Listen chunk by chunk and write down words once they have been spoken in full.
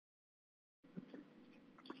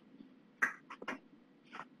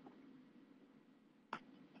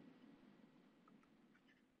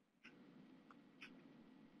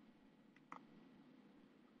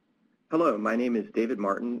Hello, my name is David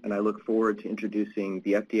Martin, and I look forward to introducing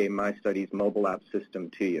the FDA MyStudies mobile app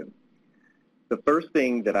system to you. The first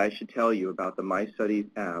thing that I should tell you about the MyStudies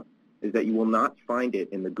app is that you will not find it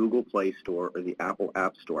in the Google Play Store or the Apple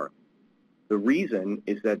App Store. The reason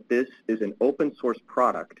is that this is an open source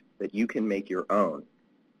product that you can make your own.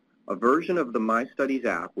 A version of the MyStudies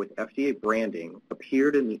app with FDA branding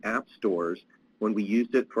appeared in the app stores when we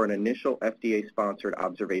used it for an initial FDA-sponsored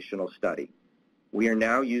observational study. We are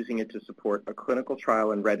now using it to support a clinical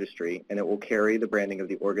trial and registry, and it will carry the branding of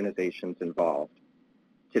the organizations involved.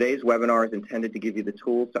 Today's webinar is intended to give you the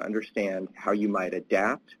tools to understand how you might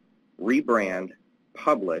adapt, rebrand,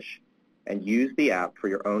 publish, and use the app for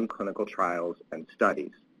your own clinical trials and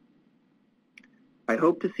studies. I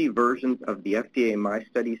hope to see versions of the FDA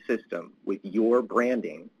MyStudies system with your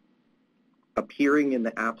branding appearing in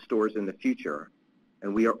the app stores in the future,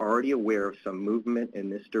 and we are already aware of some movement in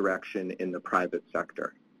this direction in the private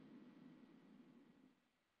sector.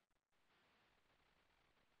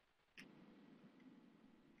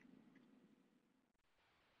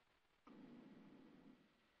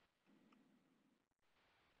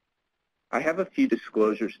 I have a few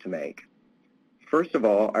disclosures to make. First of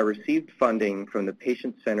all, I received funding from the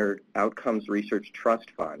Patient-Centered Outcomes Research Trust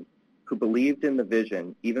Fund, who believed in the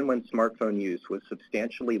vision even when smartphone use was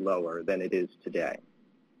substantially lower than it is today.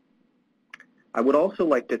 I would also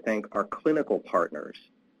like to thank our clinical partners,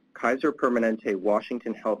 Kaiser Permanente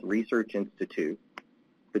Washington Health Research Institute,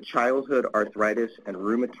 the Childhood Arthritis and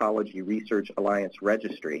Rheumatology Research Alliance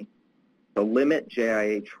Registry, the Limit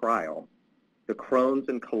JIA Trial, the Crohn's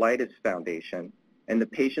and Colitis Foundation, and the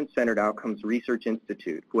Patient-Centered Outcomes Research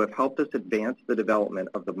Institute, who have helped us advance the development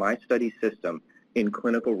of the MyStudies system in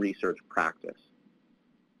clinical research practice.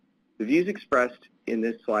 The views expressed in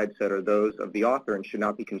this slide set are those of the author and should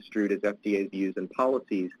not be construed as FDA's views and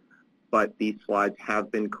policies, but these slides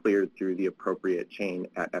have been cleared through the appropriate chain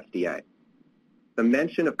at FDA. The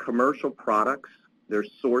mention of commercial products, their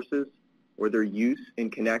sources, or their use in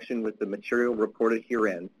connection with the material reported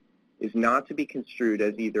herein is not to be construed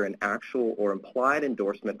as either an actual or implied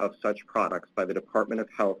endorsement of such products by the Department of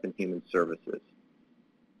Health and Human Services.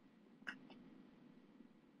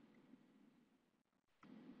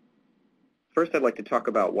 First, I'd like to talk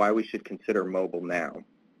about why we should consider mobile now.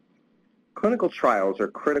 Clinical trials are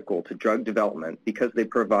critical to drug development because they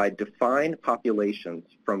provide defined populations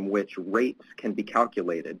from which rates can be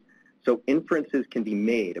calculated, so inferences can be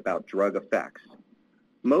made about drug effects.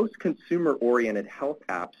 Most consumer-oriented health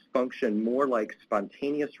apps function more like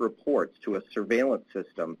spontaneous reports to a surveillance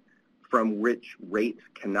system from which rates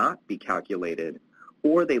cannot be calculated,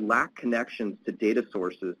 or they lack connections to data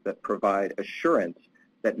sources that provide assurance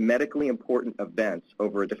that medically important events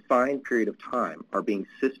over a defined period of time are being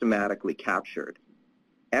systematically captured.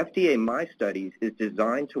 FDA MyStudies is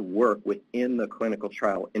designed to work within the clinical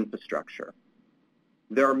trial infrastructure.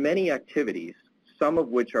 There are many activities, some of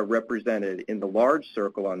which are represented in the large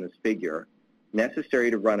circle on this figure,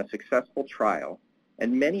 necessary to run a successful trial,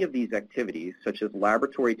 and many of these activities, such as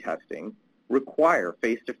laboratory testing, require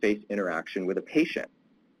face-to-face interaction with a patient.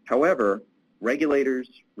 However, regulators,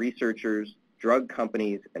 researchers, drug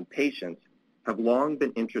companies, and patients have long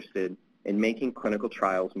been interested in making clinical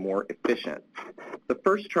trials more efficient. The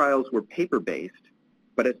first trials were paper-based,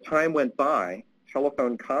 but as time went by,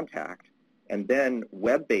 telephone contact and then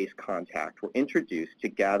web-based contact were introduced to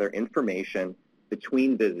gather information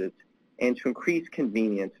between visits and to increase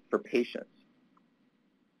convenience for patients.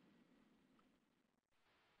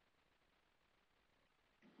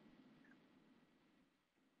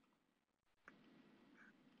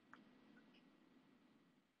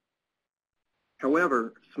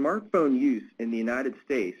 However, smartphone use in the United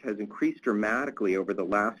States has increased dramatically over the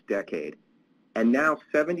last decade, and now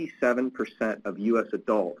 77% of U.S.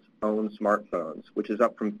 adults own smartphones, which is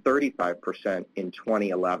up from 35% in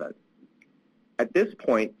 2011. At this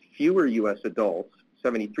point, fewer U.S. adults,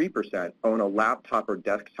 73%, own a laptop or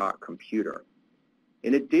desktop computer.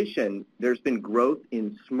 In addition, there's been growth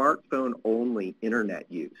in smartphone-only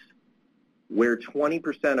internet use, where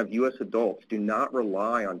 20% of U.S. adults do not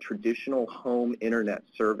rely on traditional home internet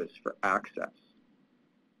service for access.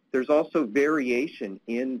 There's also variation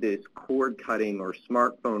in this cord-cutting or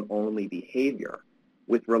smartphone-only behavior,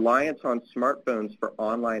 with reliance on smartphones for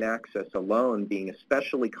online access alone being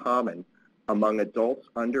especially common among adults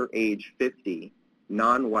under age 50,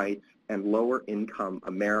 non-whites, and lower-income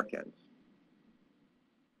Americans.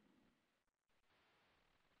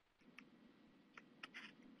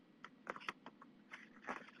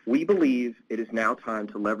 We believe it is now time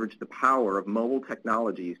to leverage the power of mobile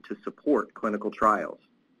technologies to support clinical trials.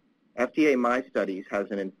 FDA MyStudies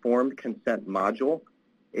has an informed consent module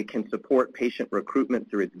it can support patient recruitment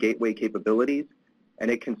through its gateway capabilities, and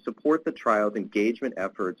it can support the trial's engagement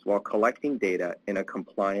efforts while collecting data in a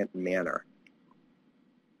compliant manner.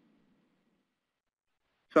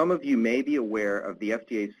 Some of you may be aware of the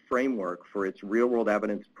FDA's framework for its real-world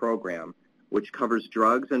evidence program, which covers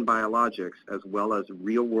drugs and biologics as well as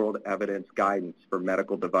real-world evidence guidance for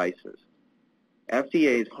medical devices.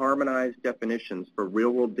 FDA's harmonized definitions for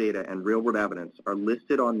real-world data and real-world evidence are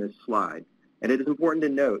listed on this slide, and it is important to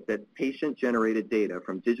note that patient-generated data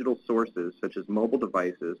from digital sources such as mobile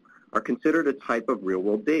devices are considered a type of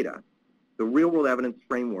real-world data. The real-world evidence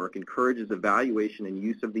framework encourages evaluation and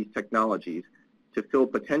use of these technologies to fill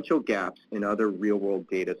potential gaps in other real-world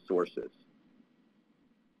data sources.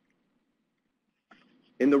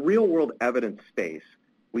 In the real-world evidence space,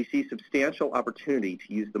 we see substantial opportunity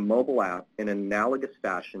to use the mobile app in an analogous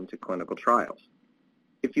fashion to clinical trials.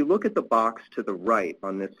 If you look at the box to the right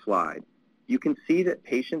on this slide, you can see that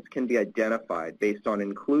patients can be identified based on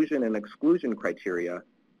inclusion and exclusion criteria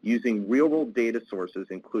using real-world data sources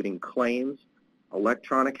including claims,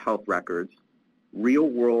 electronic health records,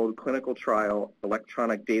 real-world clinical trial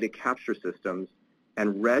electronic data capture systems,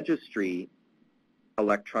 and registry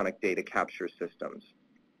electronic data capture systems.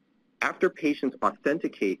 After patients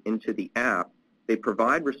authenticate into the app, they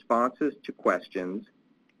provide responses to questions,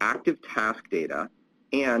 active task data,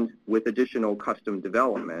 and, with additional custom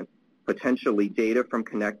development, potentially data from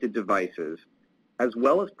connected devices, as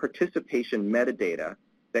well as participation metadata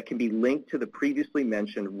that can be linked to the previously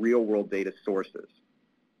mentioned real-world data sources.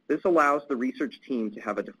 This allows the research team to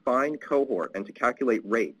have a defined cohort and to calculate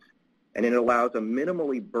rates, and it allows a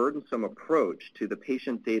minimally burdensome approach to the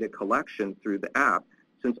patient data collection through the app,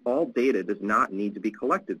 since all data does not need to be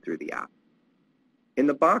collected through the app. In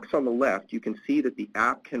the box on the left, you can see that the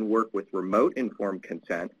app can work with remote informed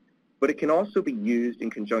consent, but it can also be used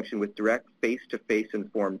in conjunction with direct face-to-face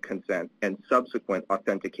informed consent and subsequent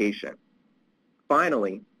authentication.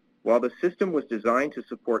 Finally, while the system was designed to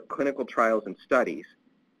support clinical trials and studies,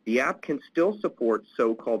 the app can still support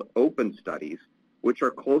so-called open studies, which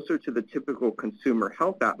are closer to the typical consumer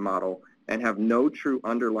health app model and have no true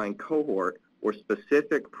underlying cohort or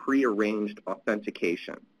specific prearranged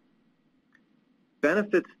authentication.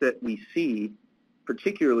 Benefits that we see,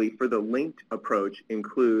 particularly for the linked approach,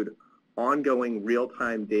 include ongoing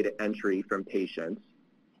real-time data entry from patients,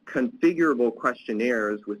 configurable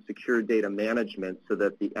questionnaires with secure data management so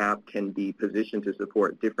that the app can be positioned to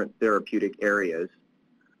support different therapeutic areas,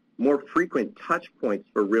 more frequent touch points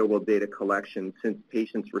for real-world data collection since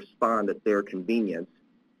patients respond at their convenience,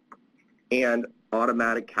 and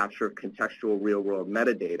automatic capture of contextual real-world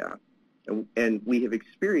metadata. And we have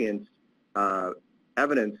experienced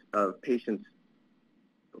evidence of patients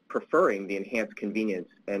preferring the enhanced convenience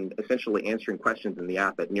and essentially answering questions in the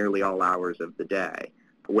app at nearly all hours of the day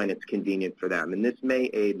when it's convenient for them. And this may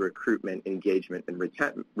aid recruitment, engagement, and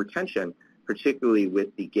retention, particularly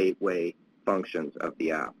with the gateway functions of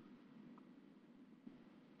the app.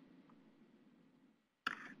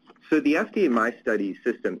 So the FDA MyStudies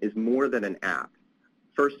system is more than an app.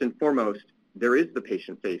 First and foremost, there is the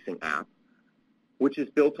patient-facing app, which is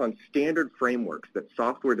built on standard frameworks that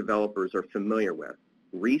software developers are familiar with,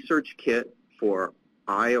 Research Kit for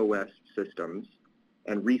iOS systems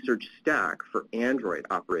and Research Stack for Android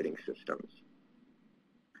operating systems.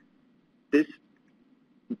 This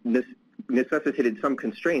necessitated some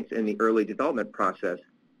constraints in the early development process,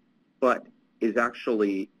 but is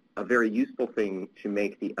actually a very useful thing to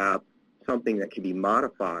make the app something that can be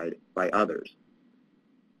modified by others.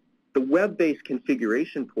 The web-based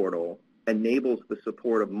configuration portal enables the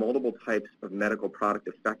support of multiple types of medical product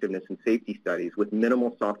effectiveness and safety studies with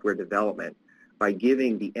minimal software development by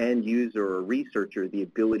giving the end user or researcher the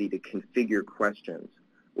ability to configure questions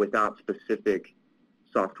without specific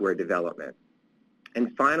software development.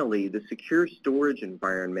 And finally, the secure storage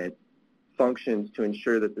environment functions to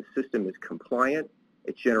ensure that the system is compliant.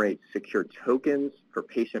 It generates secure tokens for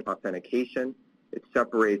patient authentication. It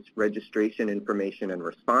separates registration information and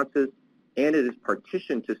responses, and it is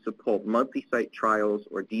partitioned to support multi-site trials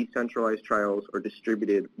or decentralized trials or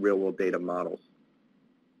distributed real-world data models.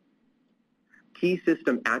 Key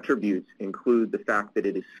system attributes include the fact that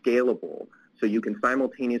it is scalable, so you can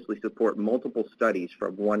simultaneously support multiple studies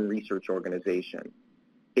from one research organization.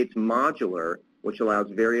 It's modular, which allows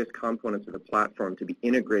various components of the platform to be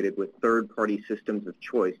integrated with third-party systems of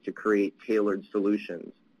choice to create tailored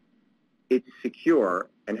solutions. It's secure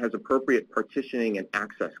and has appropriate partitioning and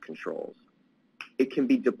access controls. It can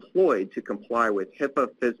be deployed to comply with HIPAA,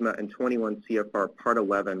 FSMA, and 21 CFR Part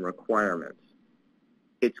 11 requirements.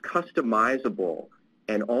 It's customizable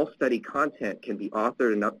and all study content can be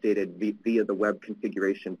authored and updated via the web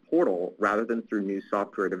configuration portal rather than through new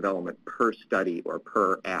software development per study or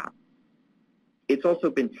per app. It's also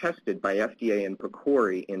been tested by FDA and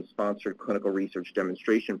PCORI in sponsored clinical research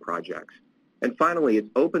demonstration projects. And finally, it's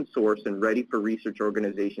open source and ready for research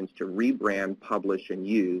organizations to rebrand, publish, and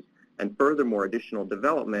use. And furthermore, additional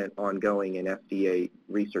development ongoing in FDA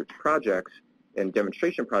research projects and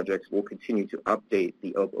demonstration projects will continue to update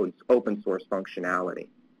the open source functionality.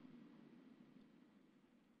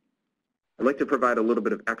 I'd like to provide a little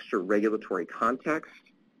bit of extra regulatory context.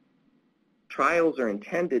 Trials are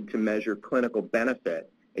intended to measure clinical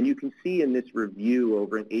benefit, and you can see in this review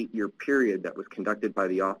over an 8-year period that was conducted by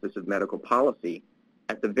the Office of Medical Policy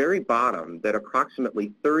at the very bottom that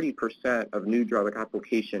approximately 30% of new drug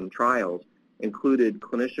application trials included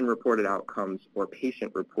clinician-reported outcomes or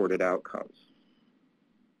patient-reported outcomes.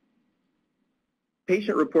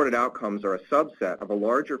 Patient-reported outcomes are a subset of a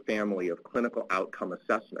larger family of clinical outcome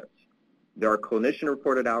assessments. There are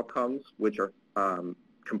clinician-reported outcomes, which are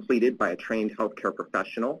completed by a trained healthcare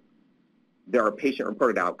professional. There are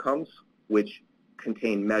patient-reported outcomes, which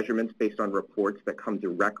contain measurements based on reports that come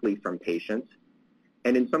directly from patients.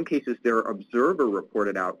 And in some cases, there are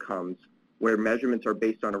observer-reported outcomes, where measurements are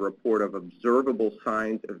based on a report of observable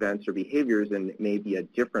signs, events, or behaviors, and it may be a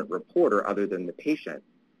different reporter other than the patient.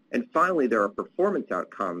 And finally, there are performance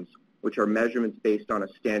outcomes, which are measurements based on a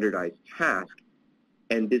standardized task,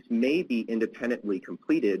 and this may be independently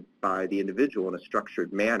completed by the individual in a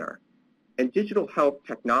structured manner. And digital health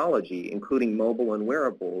technology, including mobile and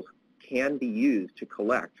wearables, can be used to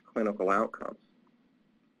collect clinical outcomes.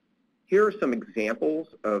 Here are some examples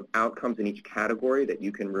of outcomes in each category that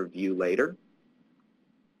you can review later.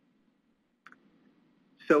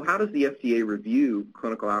 So how does the FDA review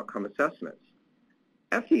clinical outcome assessments?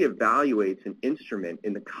 FDA evaluates an instrument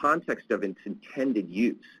in the context of its intended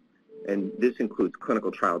use, and this includes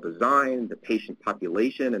clinical trial design, the patient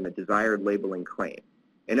population, and the desired labeling claim.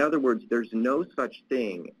 In other words, there's no such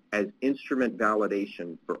thing as instrument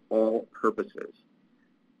validation for all purposes.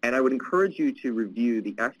 And I would encourage you to review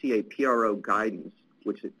the FDA PRO guidance,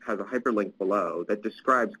 which has a hyperlink below, that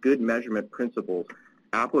describes good measurement principles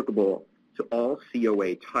applicable to all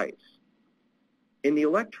COA types. In the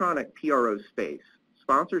electronic PRO space,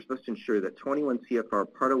 sponsors must ensure that 21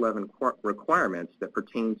 CFR Part 11 requirements that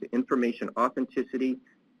pertain to information authenticity,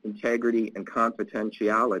 integrity, and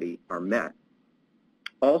confidentiality are met.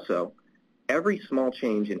 Also, every small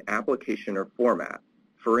change in application or format,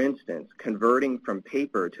 for instance, converting from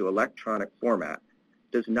paper to electronic format,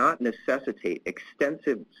 does not necessitate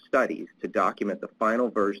extensive studies to document the final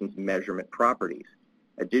version's measurement properties.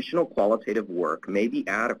 Additional qualitative work may be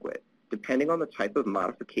adequate depending on the type of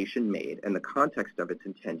modification made and the context of its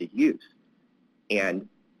intended use. And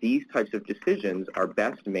these types of decisions are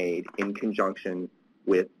best made in conjunction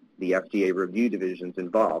with the FDA review divisions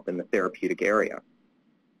involved in the therapeutic area.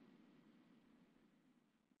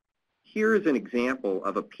 Here is an example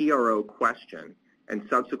of a PRO question and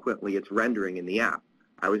subsequently its rendering in the app.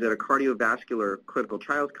 I was at a cardiovascular clinical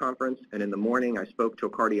trials conference, and in the morning I spoke to a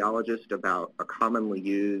cardiologist about a commonly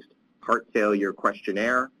used heart failure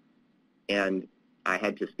questionnaire, and I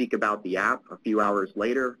had to speak about the app a few hours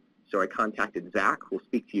later, so I contacted Zach, who will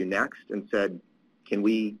speak to you next, and said, can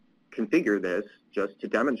we configure this just to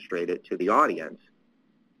demonstrate it to the audience?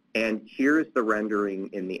 And here's the rendering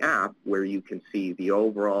in the app where you can see the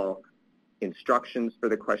overall instructions for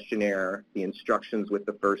the questionnaire, the instructions with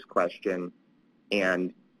the first question,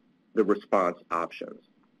 and the response options.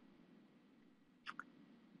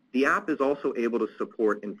 The app is also able to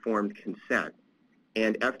support informed consent,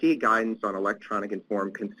 and FDA guidance on electronic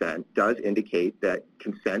informed consent does indicate that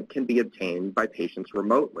consent can be obtained by patients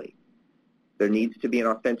remotely. There needs to be an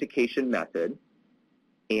authentication method,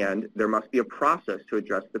 and there must be a process to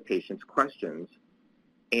address the patient's questions,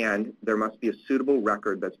 and there must be a suitable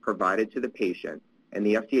record that's provided to the patient, and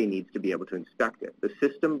the FDA needs to be able to inspect it. The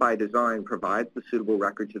system by design provides the suitable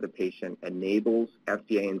record to the patient, enables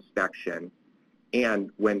FDA inspection,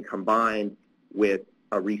 and when combined with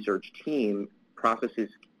a research team, processes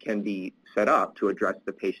can be set up to address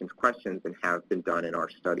the patient's questions and have been done in our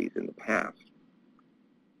studies in the past.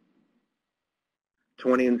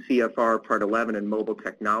 20 CFR Part 11 and mobile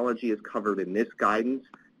technology is covered in this guidance,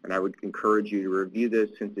 and I would encourage you to review this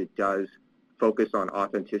since it does focus on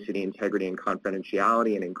authenticity, integrity, and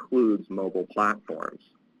confidentiality and includes mobile platforms.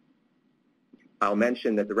 I'll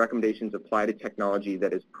mention that the recommendations apply to technology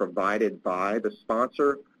that is provided by the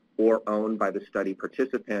sponsor or owned by the study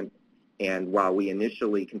participant, and while we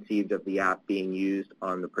initially conceived of the app being used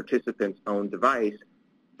on the participant's own device,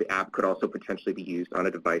 The app could also potentially be used on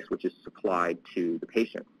a device which is supplied to the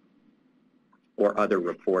patient or other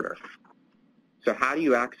reporter. So how do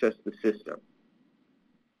you access the system?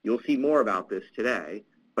 You'll see more about this today,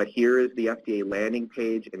 but here is the FDA landing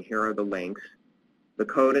page, and here are the links. The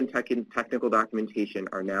code and technical documentation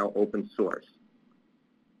are now open source.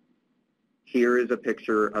 Here is a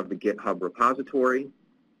picture of the GitHub Repository.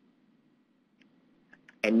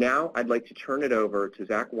 And now I'd like to turn it over to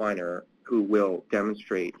Zach Weiner, who will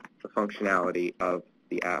demonstrate the functionality of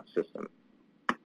the app system.